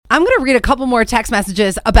I'm going to read a couple more text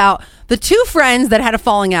messages about the two friends that had a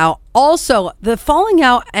falling out. Also, the falling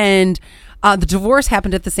out and the divorce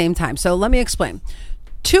happened at the same time. So let me explain.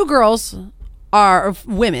 Two women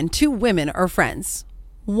are friends.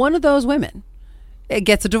 One of those women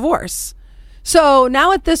gets a divorce. So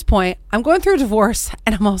now at this point, I'm going through a divorce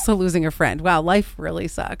and I'm also losing a friend. Wow, life really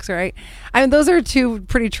sucks, right? I mean, those are two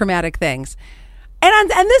pretty traumatic things.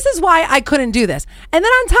 And this is why I couldn't do this. And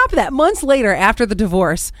then on top of that, months later after the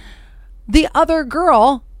divorce, the other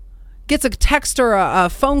girl gets a text or a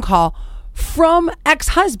phone call from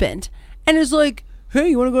ex-husband and is like, hey,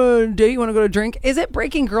 you want to go on a date? You want to go to drink? Is it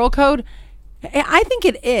breaking girl code? I think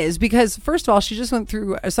it is because, first of all, she just went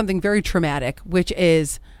through something very traumatic, which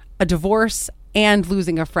is a divorce and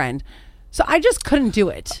losing a friend. So I just couldn't do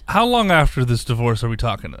it. How long after this divorce are we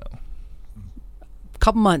talking though?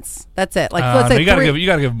 Couple months. That's it. Like let's say you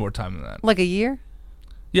gotta give more time than that. Like a year?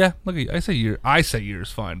 Yeah, I say year. I say year is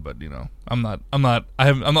fine, but I'm not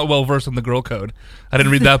well versed in the girl code. I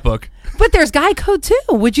didn't read that book. But there's guy code too.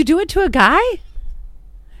 Would you do it to a guy?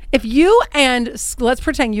 If you and let's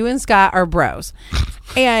pretend you and Scott are bros,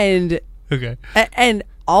 and okay, and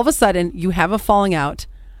all of a sudden you have a falling out,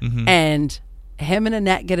 mm-hmm. and him and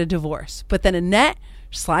Annette get a divorce, but then Annette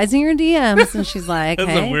slides in your DMs and she's like,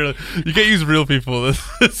 That's hey. weird. You can't use real people.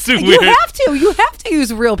 That's too weird. You have to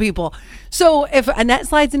use real people. So if Annette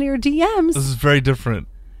slides into your DMs, this is very different.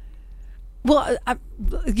 Well,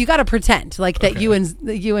 you got to pretend like that. Okay. you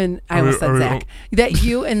and I almost said Zach, that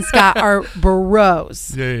you and Scott are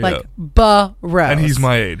bros, like bros, and he's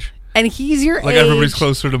my age. And he's your age. Like everybody's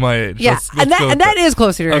closer to my age. Yeah, and that is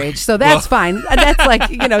closer to your age, so that's fine. And that's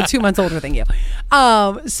like 2 months older than you.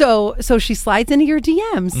 So she slides into your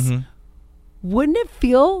DMs. Mm-hmm. Wouldn't it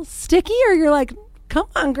feel sticky? Or you're like, come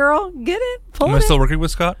on, girl, get it, pull it. Am I still working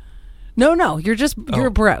with Scott? No, you're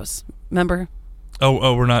bros. Remember?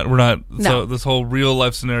 Oh, we're not. No. So this whole real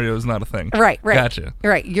life scenario is not a thing. Right. Gotcha.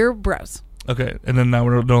 Right, you're bros. Okay, and then now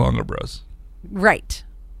we're no longer bros. Right.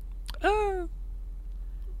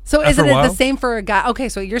 So isn't it the same for a guy? Okay,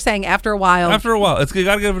 so you're saying after a while. After a while. You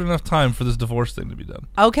got to give it enough time for this divorce thing to be done.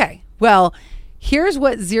 Okay. Well, here's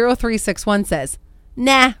what 0361 says.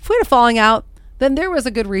 Nah, if we had a falling out, then there was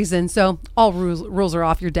a good reason. So all rules are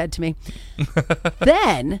off. You're dead to me.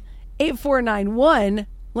 Then 8491,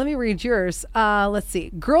 let me read yours. Let's see.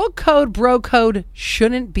 Girl code, bro code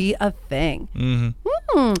shouldn't be a thing.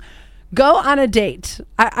 Mm-hmm. Go on a date.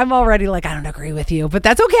 I'm already like, I don't agree with you, but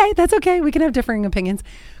that's okay. That's okay. We can have differing opinions.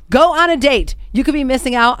 Go on a date. You could be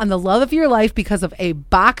missing out on the love of your life because of a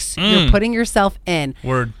box you're putting yourself in.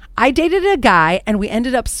 Word. I dated a guy and we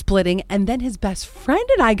ended up splitting, and then his best friend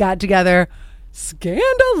and I got together.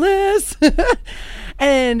 Scandalous.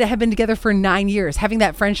 And have been together for 9 years. Having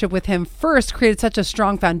that friendship with him first created such a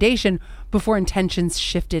strong foundation before intentions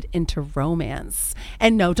shifted into romance.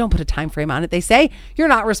 And no, don't put a time frame on it. They say you're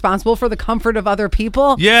not responsible for the comfort of other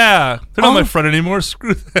people. Yeah, they're not my friend anymore.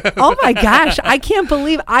 Screw them. Oh my gosh, I can't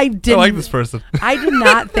believe I like this person. I did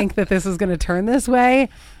not think that this was going to turn this way.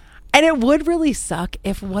 And it would really suck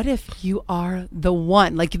what if you are the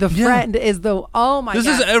one, like the friend is the, oh my God.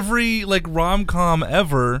 This is every like rom-com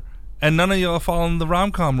ever, and none of y'all following the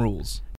rom-com rules.